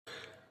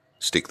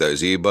Stick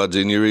those earbuds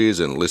in your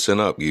ears and listen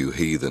up, you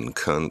heathen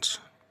cunts.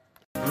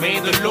 May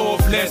the Lord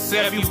bless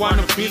everyone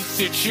who beats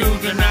their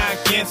children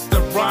against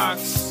the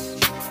rocks.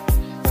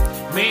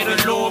 May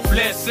the Lord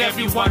bless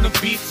everyone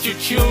who beats your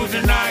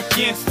children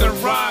against the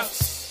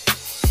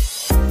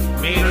rocks.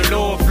 May the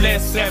Lord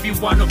bless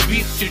everyone who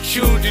beats your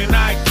children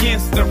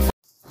against the rocks.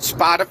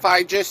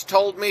 Spotify just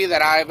told me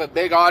that I have a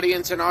big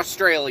audience in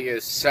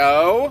Australia,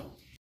 so...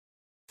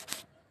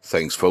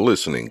 Thanks for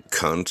listening,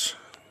 cunts.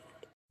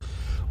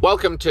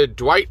 Welcome to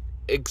Dwight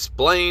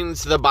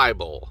Explains the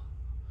Bible.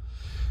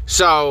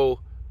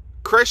 So,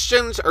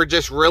 Christians are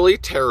just really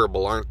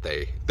terrible, aren't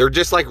they? They're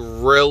just like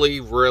really,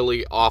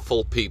 really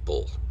awful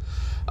people.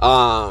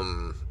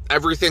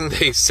 Everything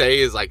they say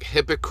is like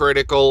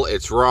hypocritical,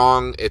 it's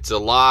wrong, it's a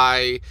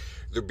lie,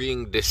 they're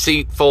being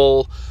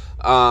deceitful.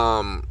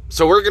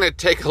 So we're going to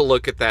take a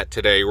look at that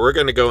today. We're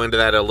going to go into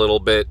that a little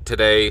bit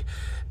today.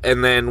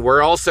 And then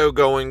we're also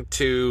going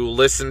to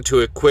listen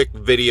to a quick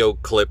video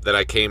clip that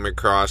I came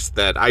across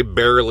that I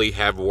barely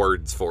have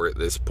words for at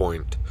this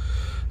point.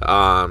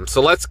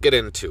 So let's get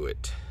into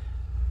it.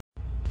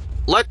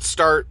 Let's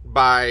start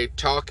by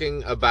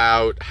talking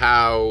about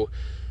how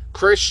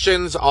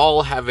Christians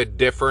all have a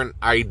different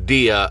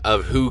idea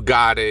of who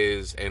God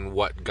is and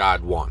what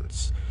God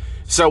wants.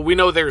 So we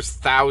know there's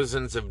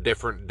thousands of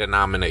different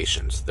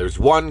denominations. There's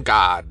one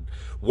God,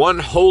 one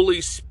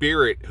Holy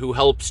Spirit who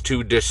helps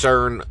to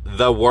discern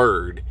the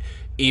Word,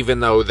 even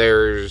though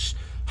there's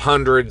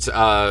hundreds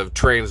of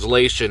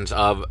translations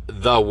of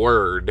the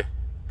Word.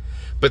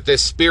 But the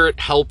Spirit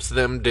helps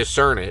them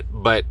discern it,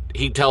 but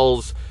He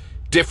tells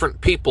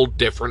different people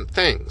different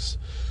things.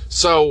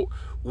 So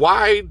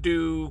why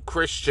do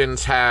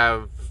Christians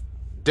have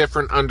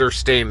different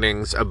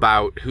understandings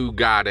about who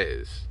God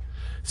is?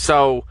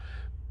 So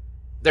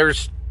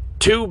there's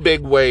two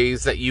big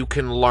ways that you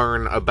can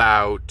learn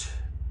about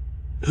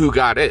who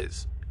God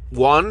is.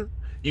 One,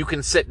 you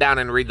can sit down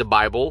and read the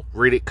Bible,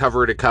 read it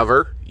cover to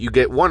cover, you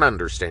get one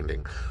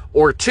understanding.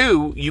 Or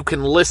two, you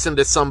can listen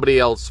to somebody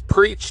else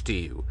preach to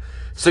you.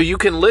 So you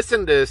can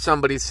listen to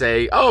somebody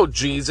say, oh,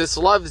 Jesus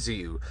loves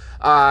you.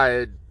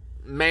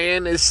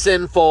 Man is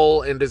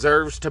sinful and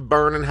deserves to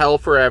burn in hell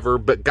forever,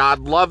 but God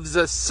loves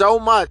us so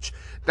much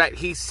that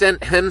He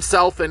sent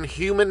Himself in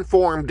human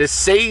form to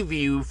save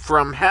you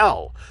from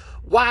hell.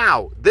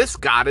 Wow, this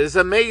God is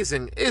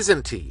amazing,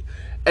 isn't He?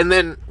 And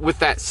then with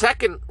that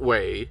second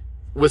way,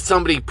 with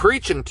somebody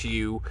preaching to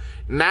you,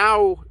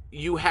 now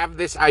you have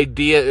this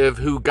idea of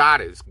who God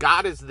is.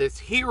 God is this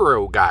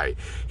hero guy.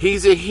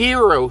 He's a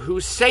hero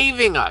who's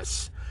saving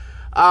us.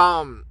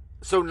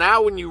 So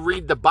now when you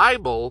read the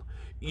Bible,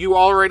 you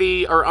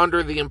already are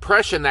under the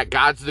impression that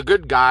God's the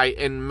good guy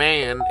and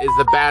man is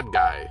the bad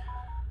guy.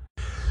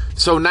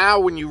 So now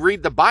when you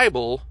read the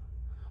Bible,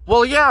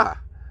 well, yeah,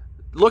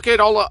 look at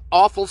all the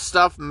awful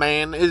stuff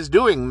man is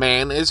doing.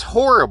 Man is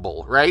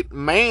horrible, right?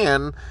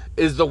 Man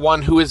is the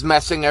one who is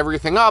messing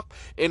everything up,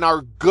 and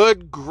our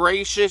good,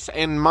 gracious,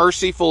 and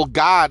merciful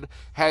God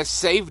has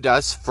saved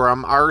us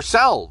from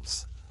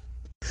ourselves.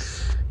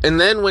 And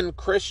then when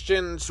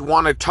Christians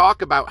want to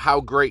talk about how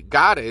great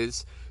God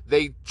is,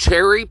 they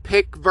cherry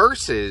pick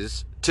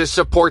verses to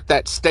support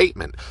that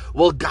statement.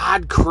 Well,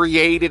 God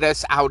created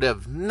us out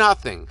of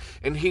nothing,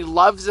 and He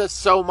loves us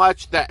so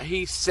much that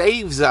He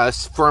saves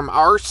us from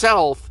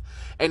ourselves,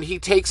 and He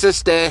takes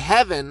us to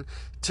heaven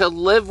to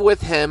live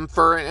with Him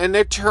for an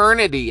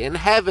eternity, and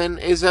heaven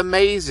is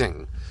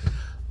amazing.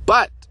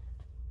 But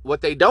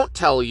what they don't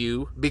tell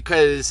you,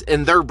 because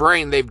in their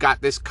brain they've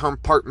got this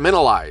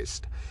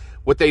compartmentalized,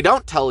 what they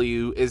don't tell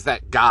you is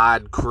that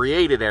God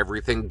created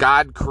everything.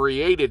 God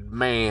created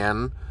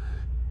man.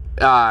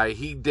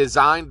 He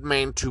designed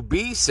man to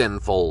be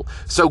sinful.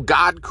 So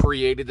God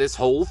created this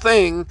whole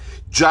thing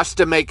just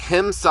to make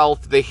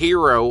Himself the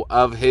hero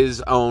of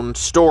His own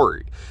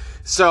story.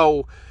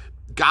 So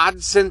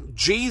God sent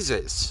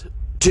Jesus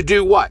to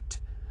do what?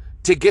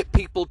 To get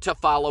people to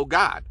follow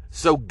God.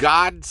 So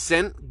God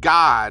sent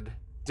God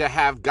to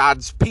have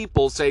God's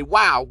people say,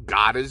 wow,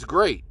 God is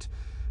great.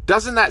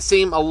 Doesn't that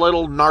seem a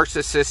little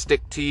narcissistic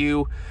to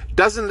you?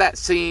 Doesn't that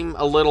seem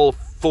a little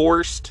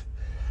forced?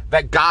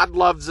 That God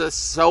loves us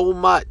so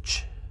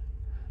much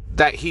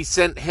that He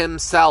sent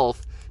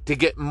Himself to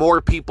get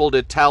more people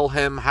to tell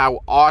Him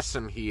how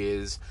awesome He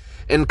is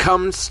and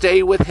come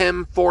stay with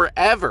Him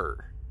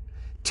forever,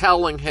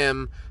 telling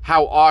Him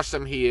how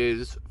awesome He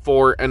is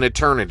for an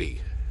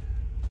eternity.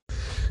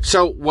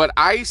 So what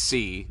I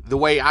see, the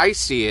way I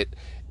see it,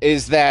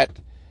 is that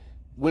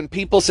when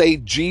people say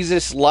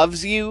Jesus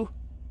loves you,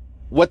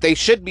 what they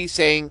should be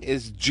saying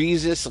is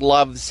Jesus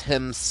loves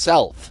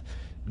Himself.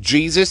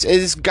 Jesus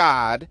is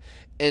God,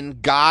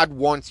 and God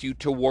wants you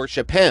to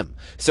worship Him.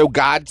 So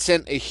God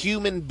sent a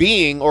human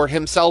being or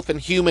Himself in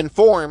human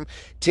form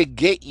to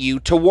get you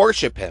to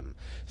worship Him.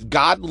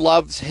 God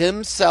loves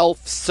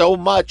Himself so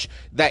much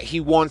that He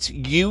wants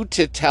you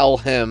to tell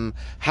Him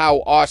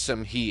how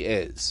awesome He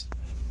is.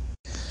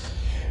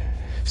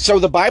 So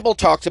the Bible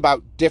talks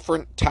about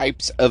different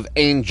types of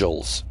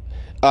angels.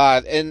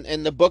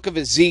 In the book of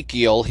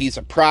Ezekiel, he's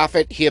a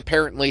prophet. He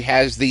apparently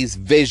has these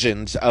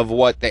visions of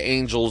what the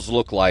angels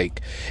look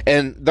like.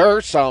 And there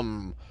are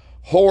some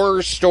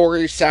horror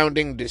story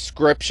sounding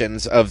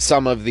descriptions of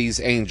some of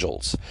these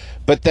angels.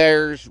 But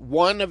there's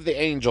one of the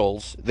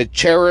angels, the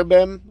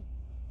cherubim,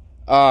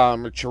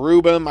 or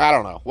cherubim, I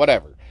don't know,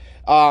 whatever.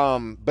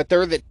 But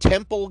they're the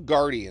temple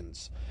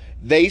guardians.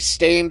 They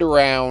stand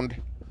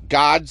around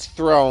God's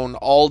throne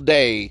all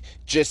day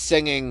just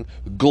singing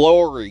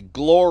glory,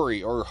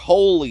 glory, or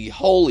holy,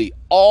 holy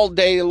all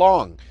day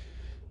long.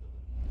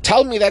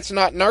 Tell me that's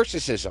not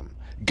narcissism.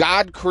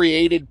 God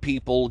created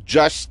people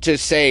just to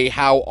say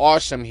how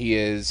awesome he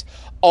is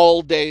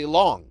all day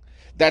long.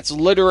 That's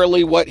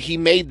literally what he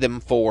made them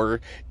for,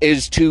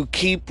 is to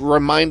keep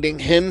reminding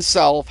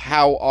himself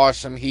how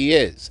awesome he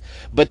is.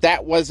 But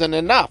that wasn't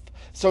enough.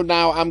 So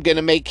now I'm going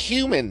to make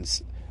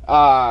humans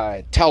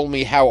tell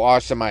me how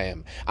awesome I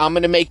am. I'm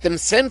going to make them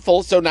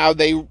sinful, so now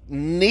they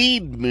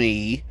need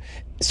me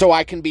so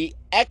I can be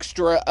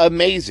extra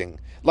amazing.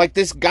 Like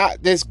this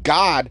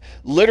God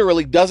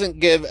literally doesn't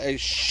give a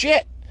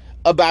shit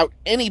about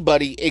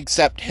anybody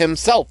except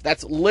himself.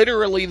 That's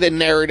literally the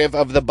narrative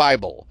of the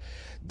Bible,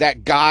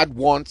 that God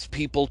wants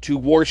people to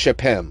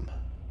worship him.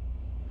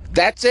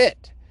 That's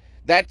it.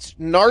 That's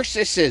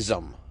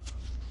narcissism.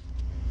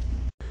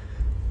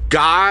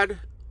 God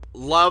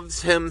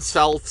loves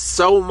himself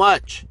so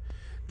much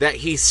that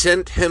he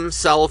sent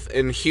himself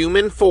in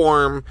human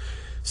form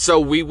so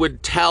we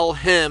would tell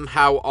him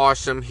how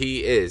awesome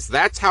he is.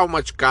 That's how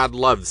much God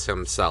loves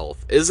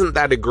himself. Isn't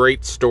that a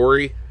great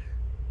story?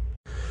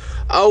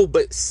 Oh,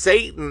 but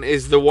Satan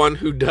is the one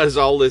who does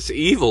all this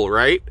evil,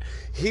 right?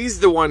 He's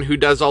the one who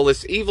does all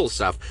this evil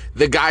stuff.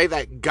 The guy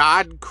that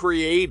God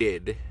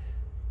created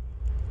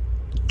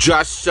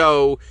just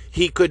so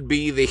he could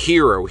be the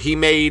hero. He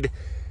made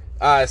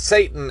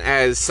Satan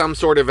as some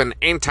sort of an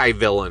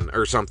anti-villain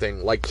or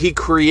something. Like, he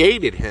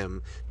created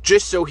him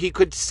just so he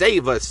could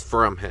save us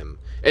from him.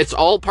 It's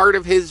all part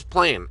of his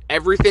plan.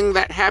 Everything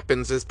that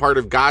happens is part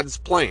of God's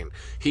plan.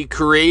 He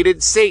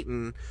created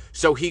Satan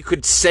so he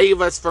could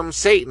save us from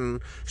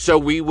Satan, so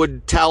we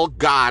would tell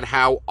God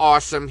how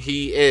awesome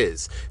he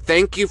is.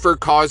 Thank you for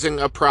causing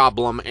a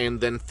problem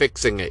and then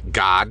fixing it,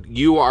 God.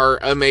 You are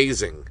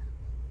amazing.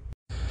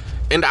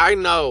 And I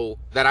know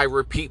that I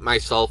repeat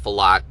myself a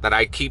lot, that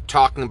I keep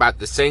talking about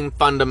the same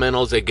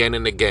fundamentals again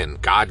and again.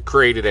 God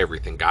created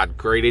everything. God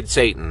created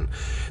Satan.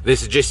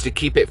 This is just to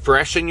keep it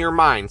fresh in your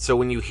mind, so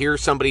when you hear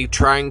somebody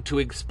trying to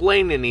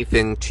explain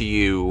anything to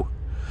you,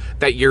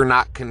 that you're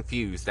not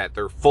confused, that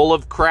they're full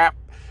of crap,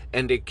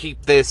 and to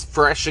keep this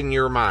fresh in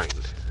your mind.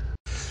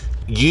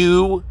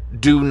 You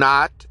do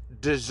not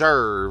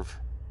deserve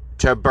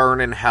to burn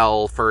in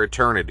hell for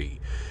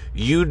eternity.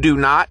 You do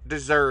not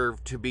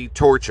deserve to be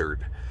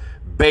tortured.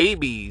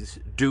 Babies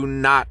do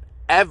not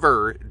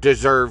ever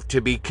deserve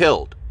to be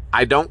killed.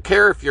 I don't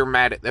care if you're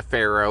mad at the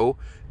Pharaoh.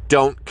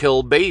 Don't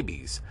kill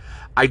babies.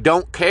 I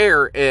don't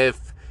care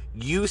if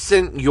you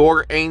sent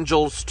your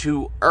angels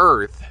to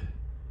Earth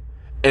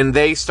and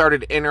they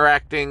started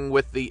interacting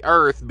with the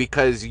Earth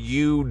because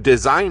you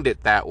designed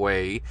it that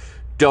way.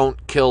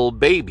 Don't kill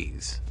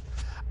babies.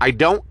 I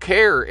don't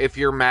care if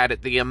you're mad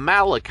at the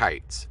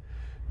Amalekites.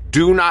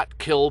 Do not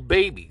kill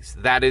babies.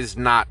 That is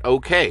not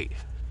okay.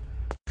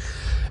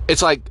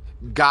 It's like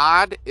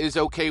God is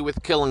okay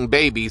with killing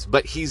babies,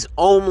 but he's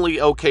only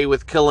okay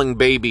with killing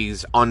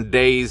babies on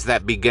days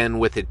that begin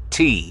with a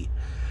T.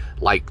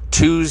 Like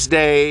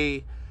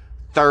Tuesday,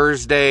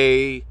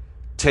 Thursday,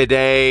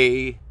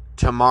 today,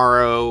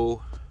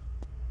 tomorrow.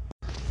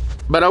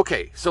 But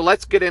okay, so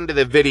let's get into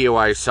the video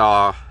I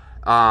saw.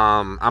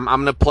 I'm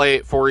going to play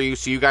it for you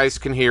so you guys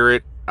can hear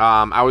it.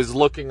 I was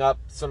looking up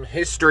some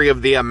history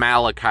of the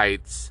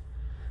Amalekites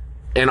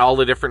and all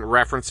the different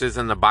references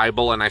in the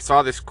Bible, and I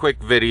saw this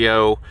quick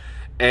video,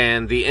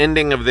 and the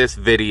ending of this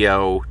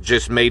video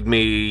just made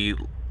me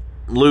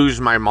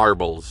lose my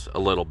marbles a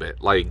little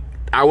bit. Like,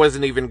 I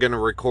wasn't even going to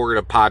record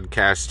a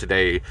podcast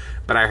today,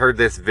 but I heard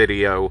this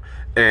video,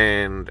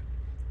 and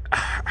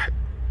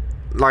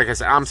like I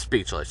said, I'm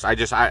speechless. I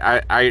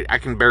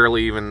can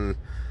barely even,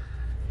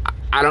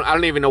 I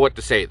don't even know what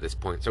to say at this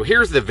point. So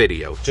here's the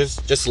video.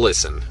 Just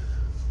listen.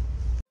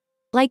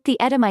 Like the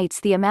Edomites,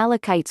 the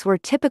Amalekites were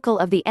typical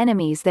of the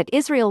enemies that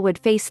Israel would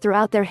face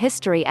throughout their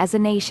history as a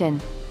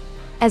nation.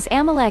 As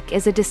Amalek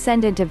is a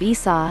descendant of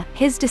Esau,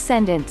 his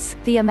descendants,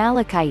 the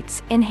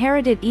Amalekites,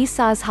 inherited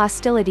Esau's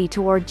hostility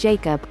toward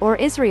Jacob or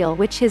Israel,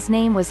 which his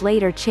name was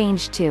later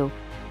changed to.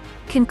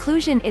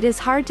 Conclusion: it is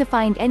hard to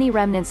find any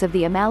remnants of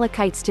the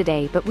Amalekites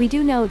today, but we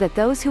do know that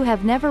those who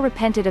have never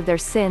repented of their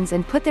sins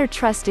and put their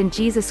trust in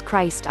Jesus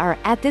Christ are,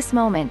 at this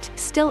moment,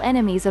 still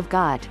enemies of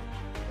God.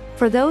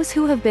 For those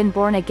who have been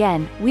born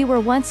again, we were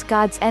once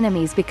God's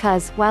enemies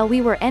because, while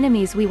we were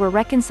enemies, we were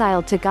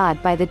reconciled to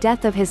God by the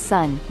death of his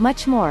Son.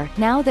 Much more,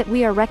 now that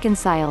we are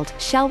reconciled,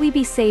 shall we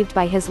be saved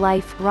by his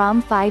life.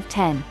 Rom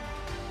 5:10.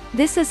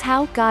 This is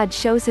how God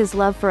shows his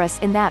love for us,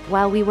 in that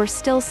while we were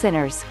still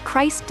sinners,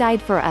 Christ died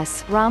for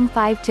us, Rom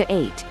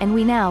 5-8, and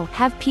we now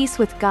have peace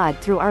with God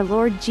through our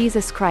Lord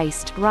Jesus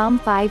Christ, Rom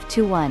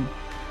 5-1.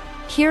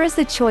 Here is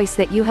the choice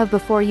that you have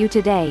before you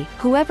today: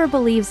 whoever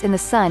believes in the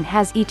Son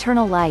has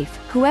eternal life,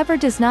 whoever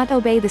does not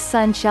obey the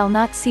Son shall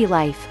not see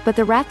life, but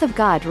the wrath of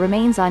God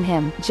remains on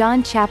him,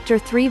 John chapter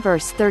 3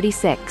 verse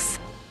 36.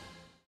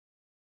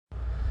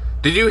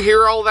 Did you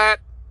hear all that?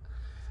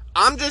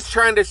 I'm just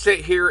trying to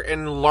sit here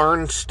and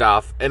learn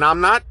stuff, and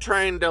I'm not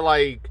trying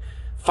to,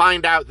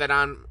 find out that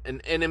I'm an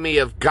enemy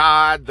of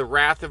God, the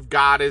wrath of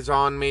God is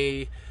on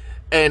me,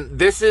 and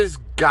this is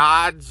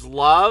God's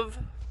love?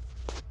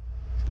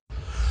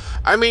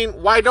 I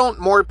mean, why don't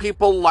more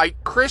people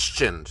like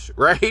Christians,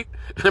 right?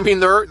 I mean,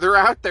 they're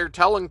out there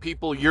telling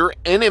people you're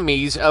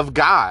enemies of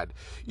God.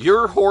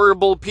 You're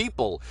horrible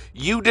people.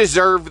 You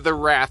deserve the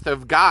wrath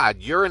of God.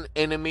 You're an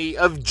enemy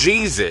of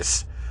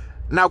Jesus.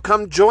 Now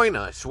come join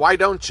us. Why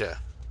don't you?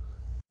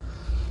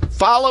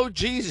 Follow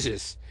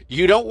Jesus.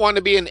 You don't want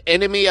to be an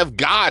enemy of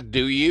God,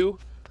 do you?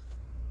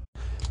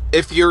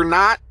 If you're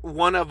not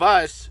one of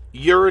us,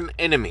 you're an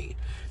enemy.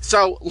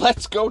 So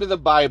let's go to the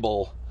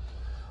Bible.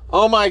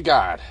 Oh my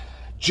God.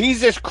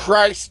 Jesus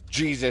Christ,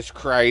 Jesus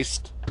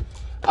Christ.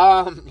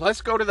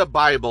 Let's go to the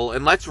Bible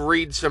and let's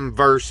read some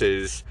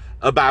verses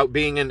about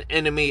being an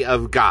enemy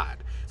of God.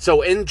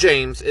 So in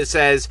James, it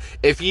says,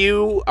 if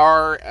you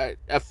are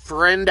a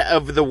friend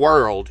of the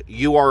world,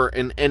 you are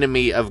an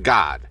enemy of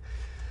God.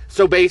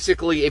 So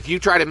basically, if you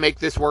try to make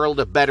this world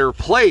a better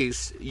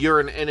place, you're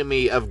an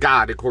enemy of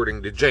God,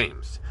 according to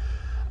James.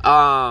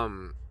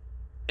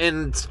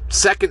 In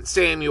 2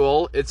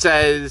 Samuel, it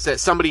says that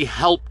somebody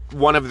helped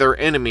one of their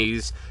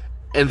enemies,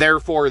 and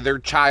therefore their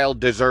child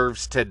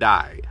deserves to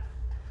die.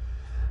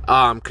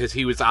 Because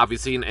he was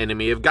obviously an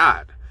enemy of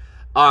God.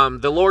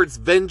 The Lord's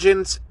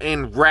vengeance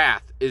and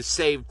wrath is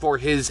saved for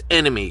his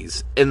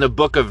enemies in the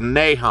book of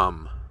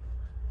Nahum.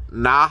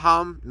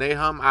 Nahum?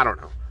 I don't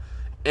know.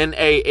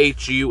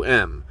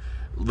 Nahum.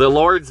 The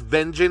Lord's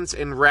vengeance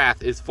and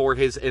wrath is for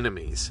his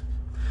enemies.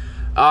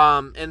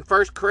 In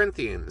 1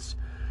 Corinthians,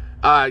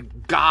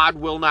 God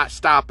will not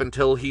stop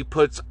until he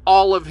puts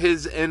all of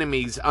his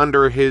enemies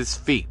under his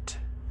feet.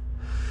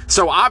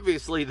 So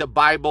obviously the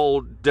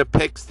Bible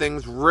depicts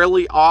things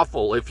really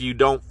awful if you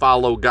don't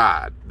follow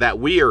God. That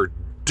we are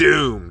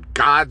doomed.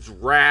 God's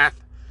wrath.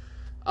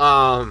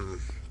 And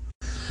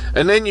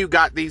then you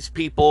got these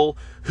people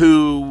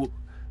who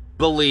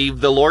believe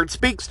the Lord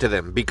speaks to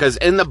them. Because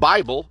in the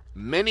Bible,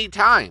 many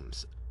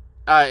times,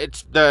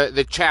 it's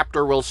the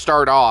chapter will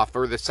start off,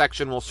 or the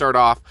section will start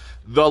off,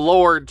 the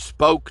Lord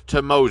spoke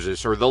to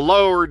Moses, or the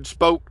Lord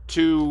spoke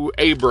to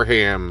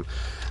Abraham.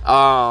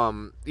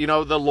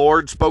 The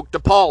Lord spoke to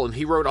Paul, and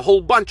he wrote a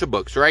whole bunch of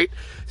books, right?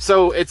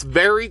 So it's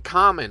very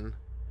common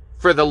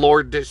for the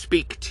Lord to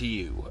speak to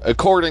you,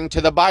 according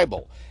to the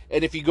Bible.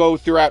 And if you go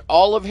throughout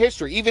all of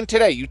history, even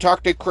today, you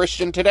talk to a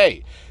Christian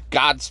today,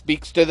 God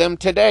speaks to them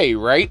today,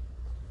 right?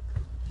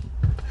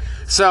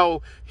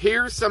 So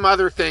here's some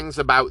other things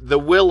about the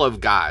will of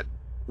God,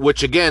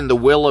 which again, the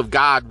will of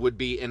God would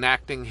be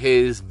enacting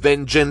his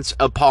vengeance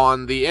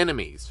upon the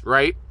enemies,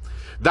 right?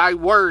 Thy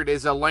word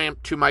is a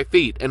lamp to my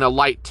feet and a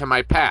light to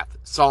my path,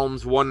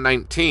 Psalms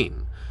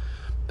 119.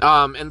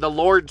 In the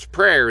Lord's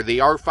Prayer, the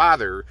Our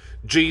Father,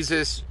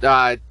 Jesus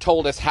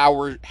told us how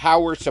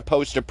we're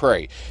supposed to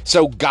pray.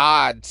 So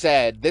God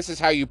said, this is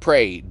how you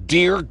pray.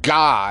 Dear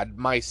God,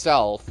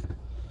 myself,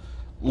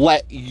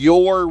 let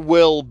your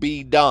will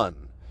be done.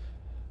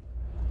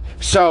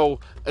 So,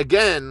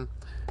 again,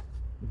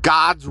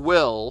 God's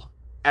will,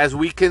 as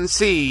we can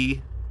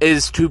see,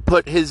 is to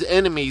put his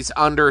enemies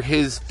under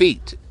his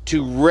feet,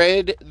 to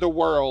rid the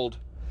world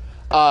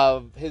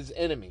of his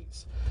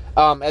enemies.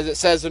 As it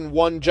says in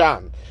 1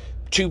 John,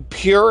 to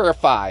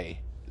purify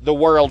the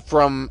world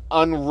from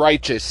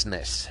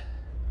unrighteousness.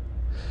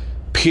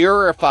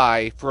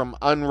 Purify from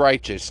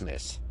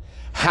unrighteousness.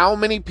 How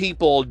many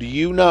people do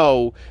you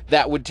know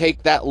that would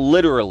take that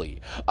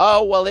literally?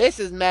 Oh, well, this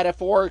is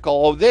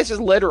metaphorical. Oh, this is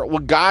literal. Well,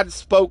 God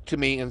spoke to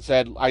me and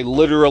said, I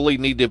literally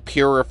need to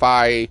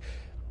purify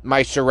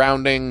my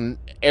surrounding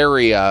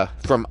area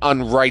from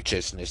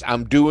unrighteousness.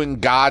 I'm doing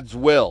God's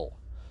will.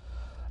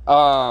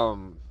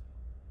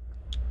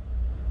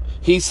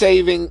 He's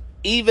saving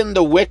even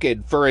the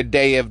wicked for a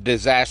day of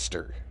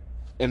disaster.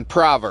 In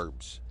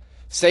Proverbs,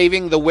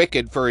 saving the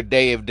wicked for a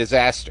day of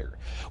disaster.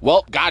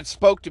 Well, God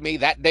spoke to me,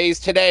 that day's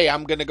today.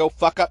 I'm going to go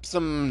fuck up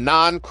some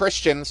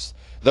non-Christians,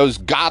 those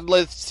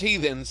godless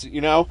heathens,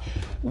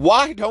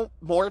 Why don't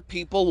more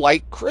people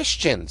like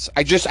Christians?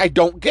 I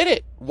don't get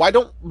it. Why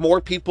don't more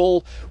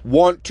people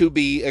want to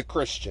be a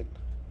Christian?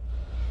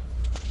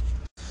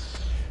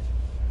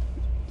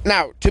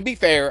 Now, to be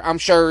fair, I'm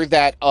sure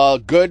that a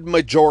good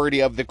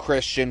majority of the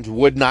Christians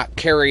would not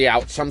carry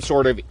out some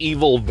sort of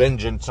evil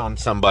vengeance on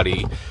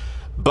somebody.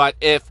 But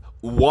if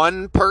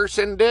one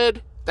person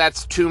did,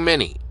 that's too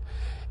many.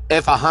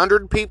 If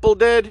 100 people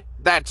did,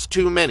 that's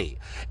too many.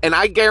 And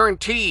I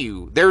guarantee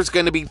you, there's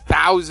going to be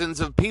thousands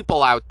of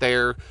people out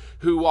there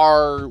who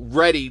are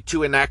ready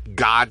to enact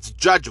God's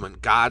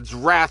judgment, God's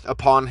wrath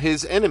upon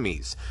his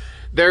enemies.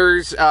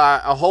 There's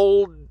a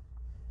whole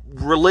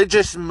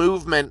religious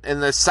movement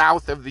in the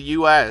south of the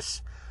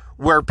U.S.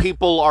 where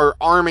people are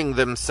arming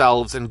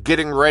themselves and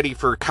getting ready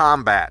for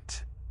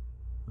combat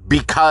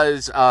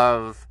because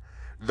of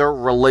their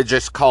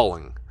religious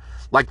calling.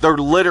 Like, they're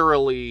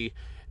literally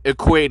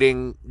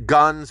equating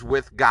guns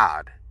with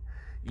God.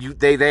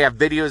 They have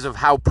videos of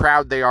how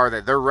proud they are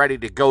that they're ready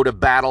to go to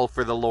battle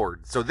for the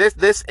Lord. So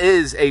this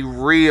is a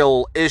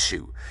real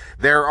issue.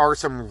 There are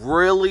some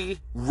really,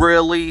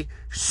 really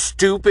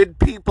stupid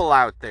people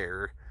out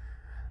there.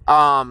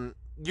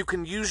 You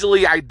can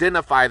usually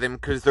identify them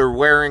because they're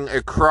wearing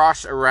a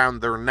cross around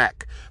their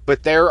neck.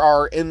 But there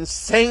are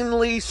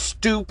insanely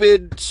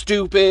stupid,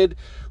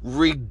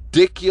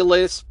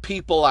 ridiculous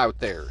people out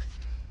there.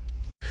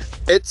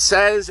 It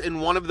says in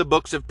one of the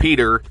books of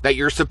Peter that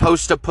you're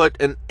supposed to put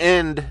an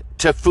end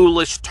to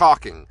foolish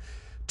talking,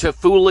 to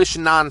foolish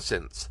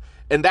nonsense.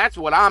 And that's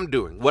what I'm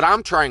doing. What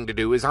I'm trying to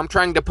do is I'm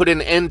trying to put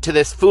an end to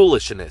this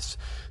foolishness.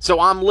 So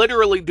I'm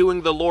literally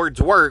doing the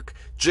Lord's work,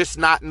 just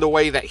not in the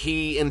way that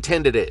he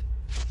intended it.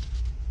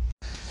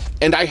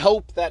 And I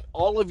hope that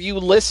all of you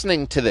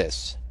listening to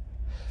this,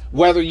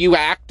 whether you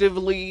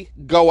actively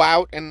go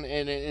out and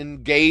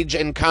engage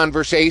in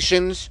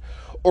conversations,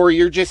 or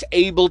you're just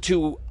able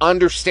to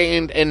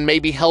understand and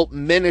maybe help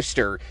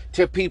minister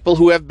to people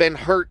who have been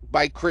hurt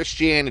by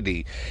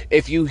Christianity.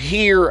 If you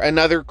hear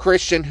another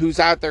Christian who's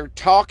out there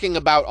talking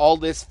about all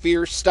this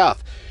fierce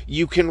stuff,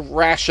 you can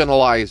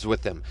rationalize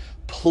with them.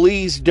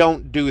 Please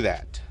don't do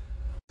that.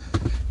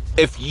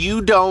 If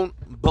you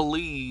don't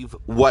believe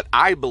what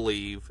I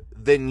believe,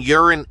 then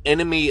you're an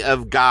enemy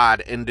of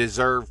God and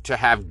deserve to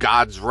have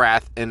God's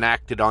wrath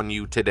enacted on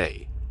you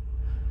today.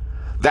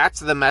 That's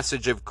the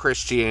message of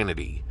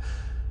Christianity.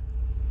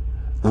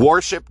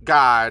 Worship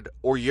God,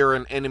 or you're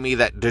an enemy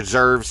that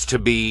deserves to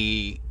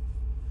be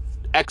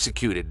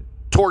executed,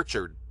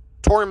 tortured,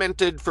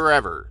 tormented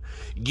forever.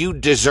 You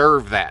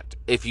deserve that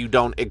if you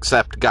don't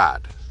accept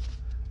God.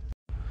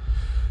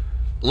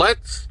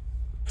 Let's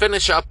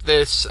finish up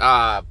this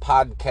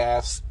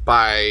podcast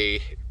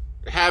by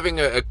having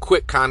a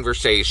quick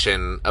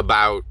conversation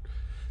about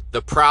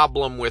the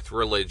problem with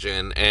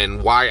religion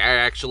and why I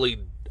actually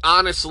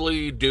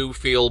honestly do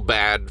feel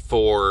bad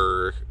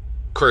for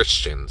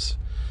Christians.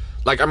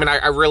 Like, I mean,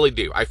 I really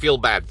do. I feel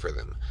bad for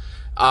them.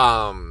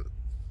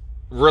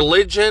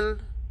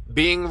 Religion,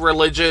 being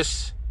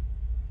religious,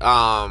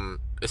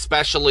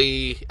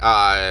 especially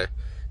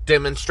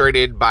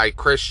demonstrated by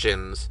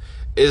Christians,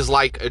 is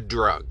like a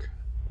drug.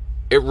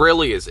 It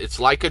really is.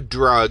 It's like a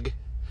drug,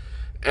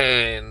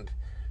 and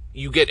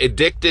you get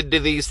addicted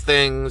to these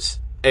things,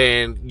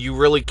 and you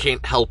really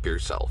can't help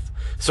yourself.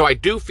 So I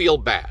do feel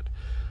bad.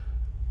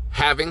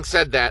 Having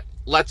said that,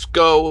 let's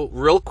go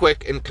real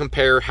quick and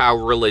compare how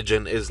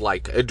religion is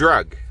like a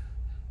drug.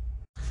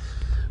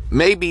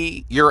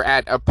 Maybe you're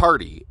at a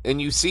party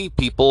and you see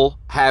people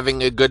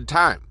having a good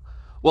time.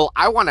 Well,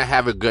 I want to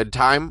have a good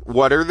time.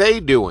 What are they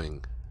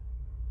doing?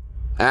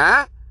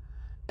 Huh?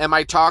 Am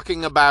I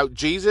talking about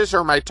Jesus or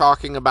am I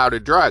talking about a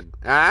drug?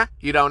 Huh?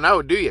 You don't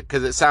know, do you?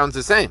 Because it sounds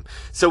the same.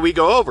 So we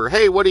go over,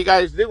 hey, what are you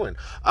guys doing?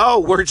 Oh,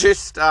 we're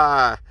just,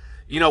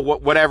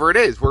 whatever it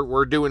is.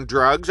 We're doing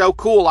drugs. Oh,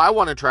 cool, I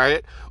want to try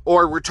it.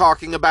 Or we're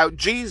talking about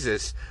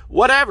Jesus.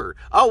 Whatever.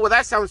 Oh, well,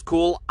 that sounds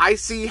cool. I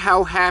see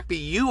how happy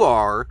you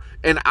are,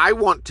 and I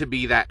want to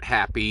be that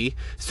happy.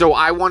 So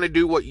I want to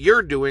do what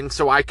you're doing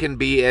so I can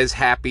be as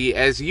happy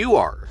as you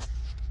are.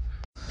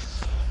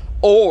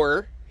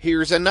 Or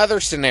here's another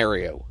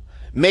scenario.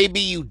 Maybe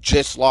you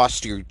just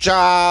lost your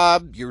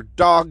job, your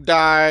dog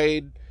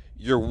died,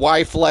 your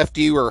wife left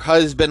you, or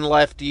husband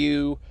left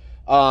you,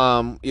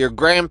 your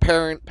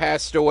grandparent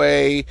passed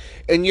away,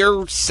 and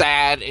you're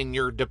sad and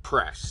you're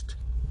depressed.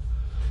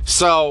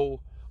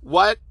 So,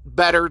 what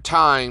better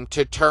time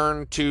to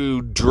turn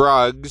to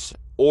drugs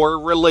or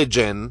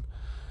religion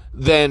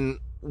than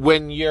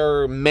when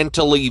you're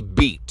mentally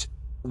beat,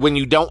 when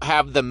you don't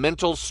have the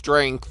mental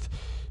strength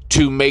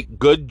to make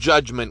good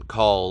judgment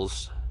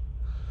calls,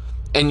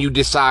 and you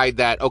decide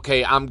that,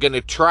 okay, I'm going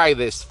to try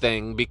this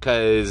thing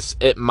because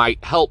it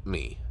might help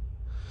me.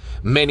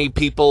 Many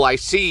people I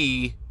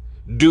see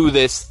do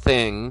this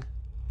thing,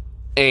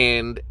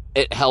 and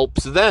it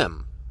helps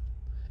them.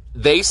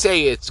 They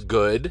say it's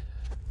good.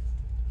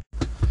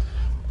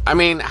 I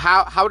mean,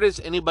 how does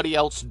anybody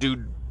else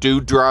do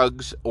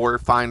drugs or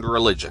find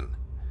religion?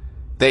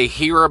 They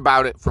hear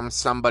about it from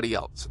somebody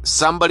else.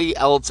 Somebody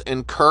else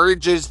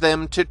encourages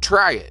them to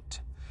try it.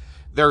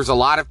 There's a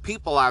lot of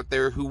people out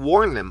there who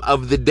warn them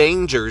of the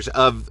dangers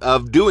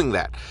of doing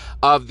that,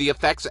 of the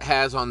effects it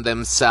has on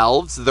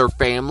themselves, their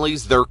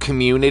families, their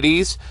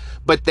communities,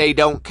 but they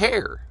don't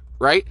care,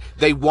 right?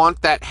 They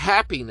want that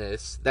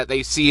happiness that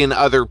they see in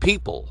other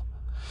people.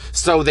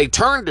 So they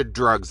turn to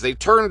drugs, they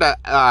turn to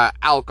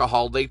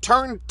alcohol, they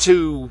turn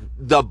to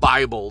the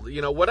Bible,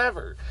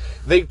 whatever.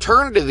 They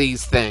turn to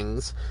these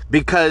things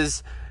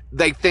because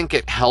they think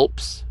it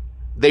helps.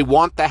 They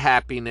want the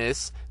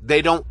happiness.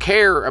 They don't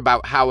care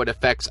about how it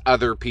affects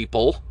other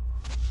people.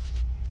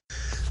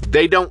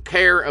 They don't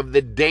care of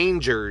the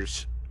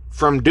dangers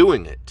from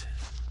doing it.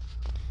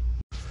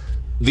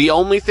 The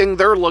only thing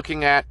they're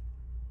looking at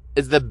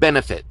is the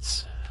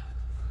benefits.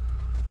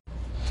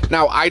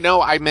 Now, I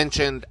know I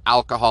mentioned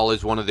alcohol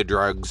is one of the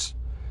drugs.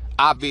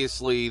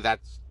 Obviously,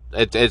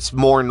 it's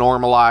more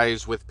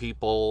normalized with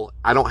people.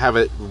 I don't have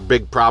a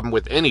big problem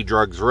with any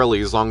drugs, really,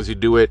 as long as you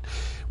do it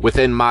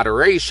within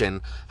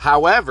moderation.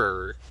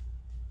 However,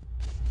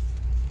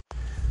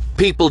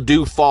 people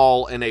do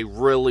fall in a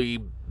really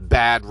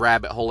bad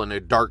rabbit hole, in a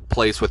dark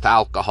place with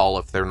alcohol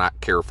if they're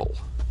not careful,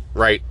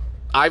 right?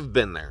 I've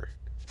been there.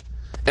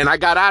 And I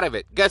got out of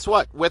it. Guess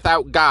what?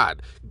 Without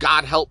God.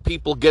 God helped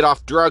people get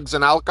off drugs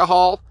and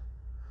alcohol.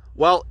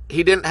 Well,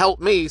 he didn't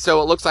help me,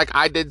 so it looks like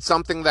I did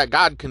something that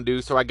God can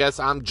do, so I guess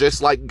I'm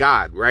just like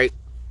God, right?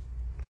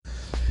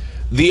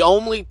 The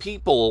only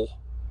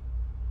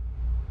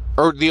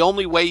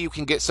way you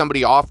can get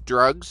somebody off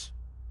drugs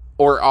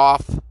or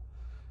off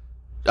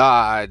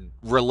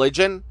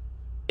religion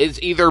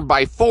is either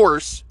by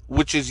force,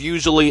 which is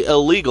usually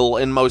illegal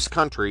in most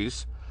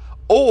countries,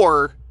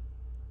 or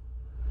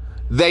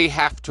they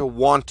have to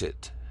want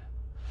it.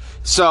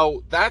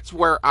 So that's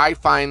where I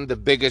find the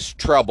biggest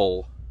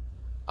trouble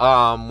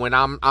when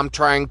I'm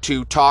trying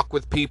to talk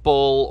with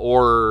people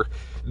or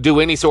do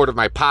any sort of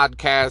my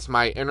podcast,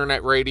 my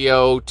internet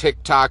radio,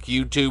 TikTok,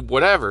 YouTube,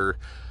 whatever.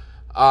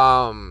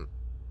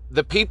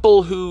 The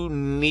people who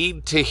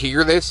need to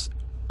hear this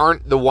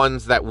aren't the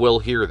ones that will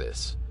hear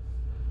this.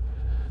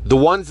 The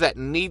ones that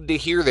need to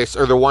hear this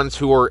are the ones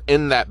who are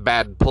in that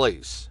bad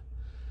place.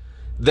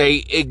 They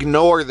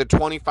ignore the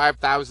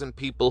 25,000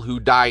 people who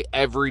die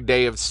every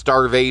day of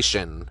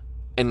starvation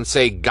and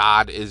say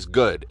God is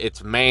good.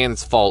 It's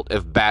man's fault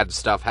if bad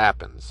stuff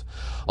happens.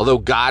 Although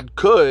God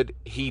could,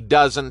 he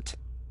doesn't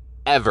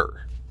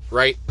ever,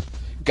 right?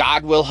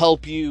 God will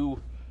help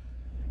you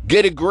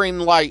get a green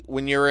light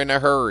when you're in a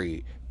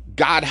hurry.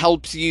 God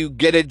helps you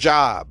get a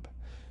job.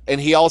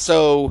 And he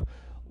also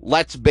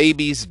lets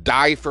babies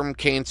die from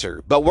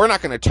cancer. But we're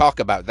not going to talk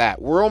about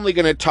that. We're only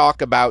going to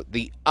talk about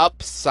the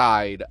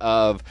upside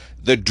of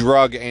the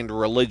drug and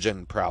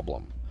religion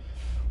problem.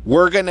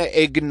 We're going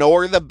to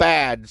ignore the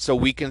bad so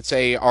we can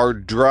say our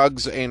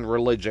drugs and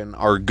religion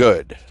are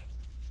good.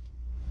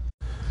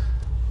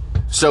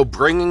 So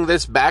bringing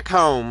this back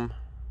home,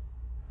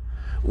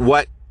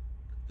 what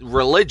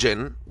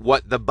religion,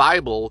 what the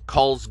Bible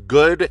calls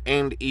good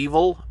and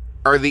evil,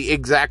 are the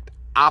exact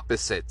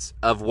opposites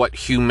of what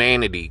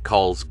humanity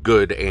calls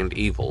good and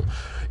evil.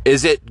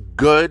 Is it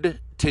good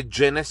to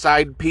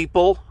genocide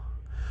people?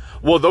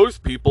 Well, those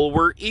people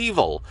were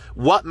evil.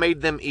 What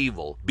made them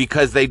evil?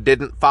 Because they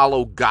didn't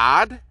follow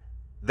God?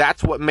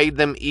 That's what made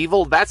them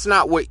evil? That's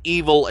not what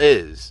evil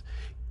is.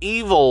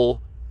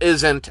 Evil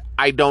isn't,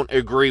 I don't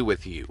agree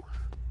with you.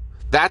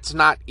 That's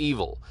not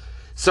evil.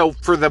 So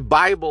for the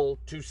Bible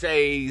to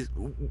say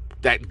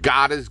that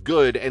God is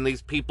good and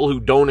these people who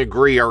don't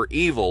agree are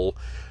evil,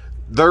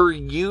 their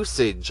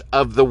usage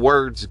of the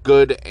words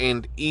good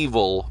and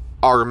evil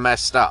are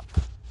messed up.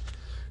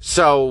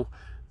 So,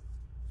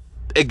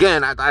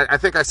 again, I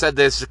think I said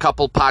this a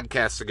couple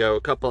podcasts ago,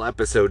 a couple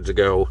episodes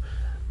ago,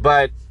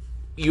 but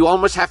you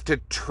almost have to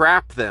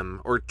trap them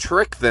or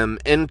trick them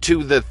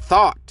into the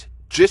thought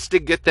just to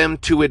get them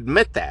to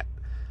admit that.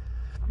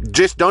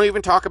 Just don't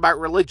even talk about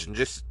religion,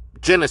 just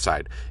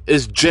genocide.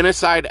 Is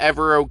genocide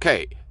ever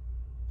okay?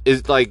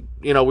 Is like,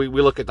 we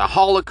look at the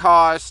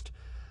Holocaust,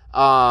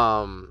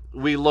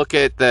 we look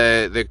at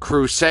the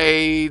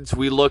Crusades,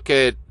 we look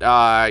at,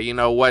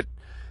 what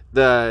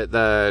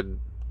the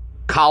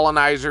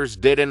colonizers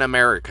did in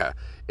America.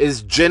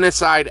 Is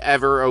genocide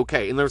ever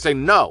okay? And they're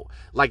saying no,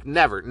 like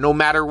never, no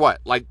matter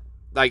what. Like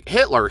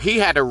Hitler, he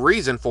had a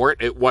reason for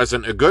it. It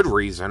wasn't a good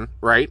reason,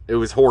 right? It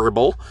was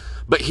horrible,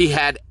 but he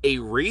had a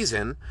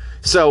reason.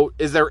 So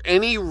is there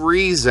any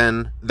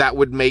reason that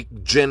would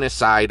make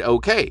genocide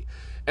okay?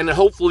 And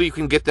hopefully you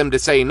can get them to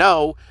say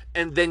no,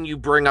 and then you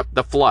bring up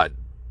the flood.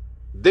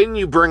 Then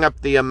you bring up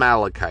the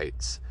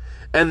Amalekites.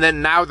 And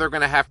then now they're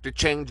going to have to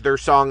change their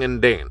song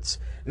and dance.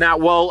 Now,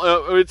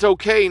 it's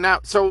okay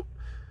now. So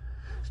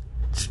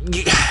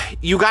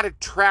you got to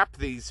trap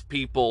these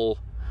people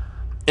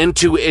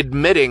into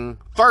admitting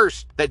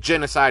first that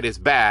genocide is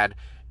bad,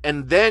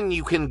 and then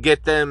you can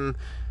get them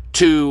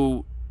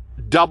to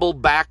double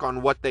back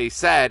on what they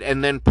said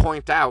and then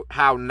point out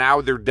how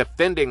now they're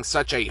defending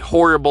such a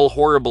horrible,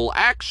 horrible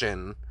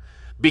action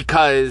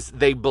because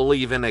they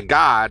believe in a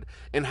God,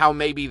 and how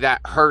maybe that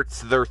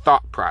hurts their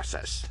thought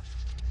process.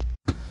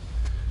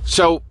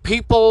 So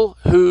people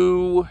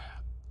who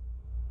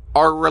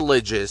are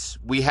religious,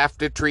 we have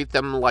to treat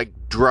them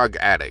like drug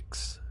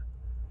addicts.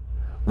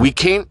 We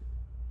can't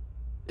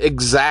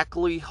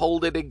exactly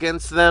hold it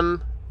against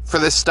them for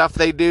the stuff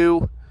they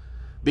do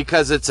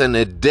because it's an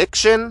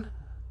addiction,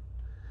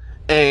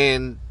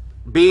 and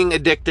being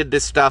addicted to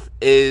stuff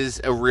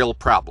is a real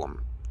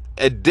problem.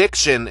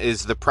 Addiction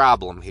is the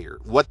problem here.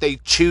 What they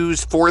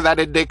choose for that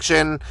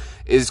addiction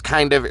is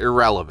kind of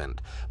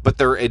irrelevant, but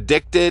they're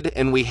addicted,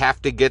 and we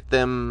have to get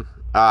them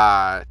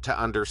to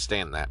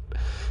understand that.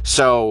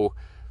 So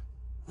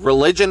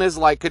Religion is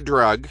like a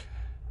drug.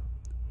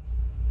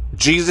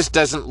 Jesus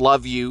doesn't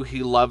love you,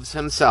 he loves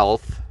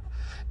himself,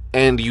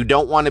 and you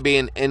don't want to be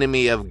an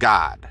enemy of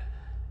God.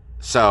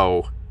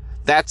 So,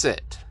 that's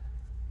it.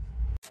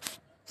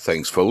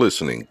 Thanks for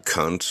listening,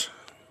 cunt.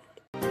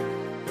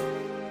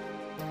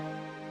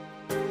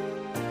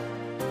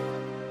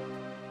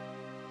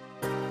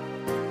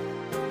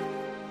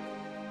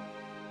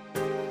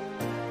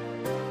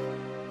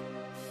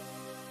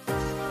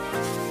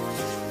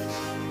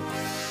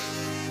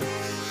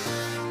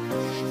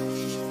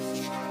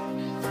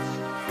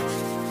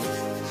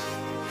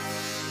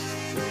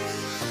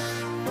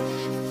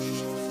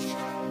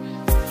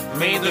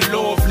 May the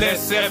Lord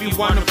bless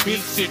everyone who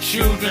beats your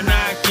children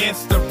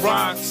against the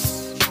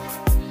rocks.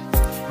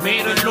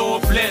 May the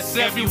Lord bless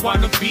everyone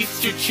who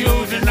beats your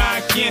children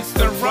against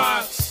the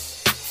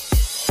rocks.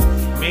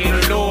 May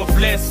the Lord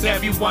bless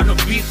everyone who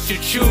beats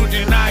your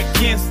children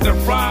against the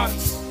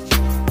rocks.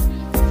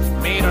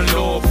 May the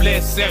Lord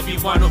bless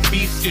everyone who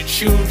beats your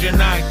children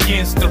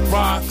against the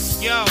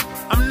rocks. Yo,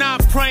 I'm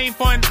not praying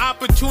for an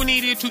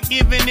opportunity to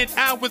even it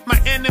out with my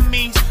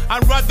enemies.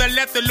 I'd rather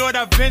let the Lord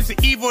avenge the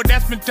evil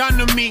that's been done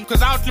to me.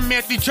 Cause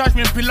ultimately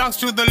judgment belongs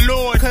to the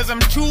Lord. Cause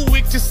I'm too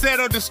weak to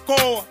settle the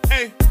score.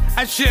 Hey,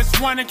 I just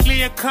want a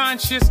clear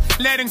conscience,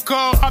 letting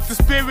go of the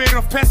spirit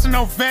of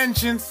personal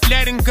vengeance,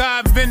 letting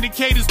God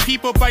vindicate his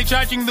people by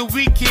judging the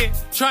wicked.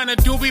 Trying to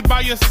do it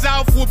by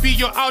yourself will be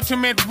your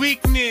ultimate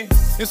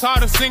weakness. It's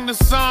hard to sing the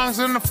songs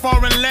in a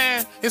foreign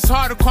land. It's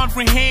hard to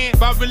comprehend,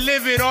 but we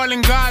live it all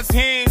in God's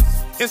hands.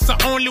 It's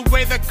the only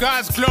way that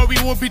God's glory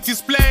will be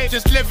displayed.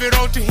 Just live it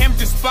all to him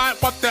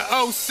despite what the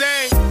O's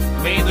say.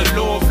 May the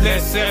Lord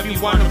bless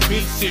everyone who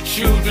beats your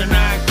children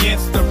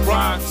against the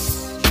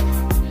rocks.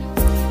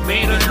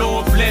 May the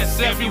Lord bless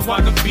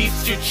everyone who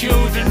beats your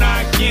children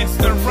against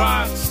the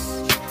rocks.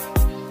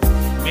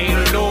 May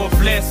the Lord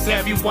bless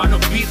everyone who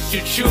beats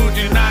your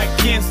children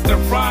against the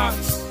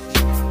rocks.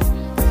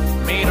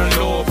 May the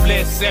Lord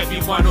bless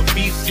everyone who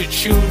beats your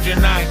children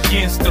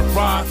against the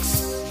rocks.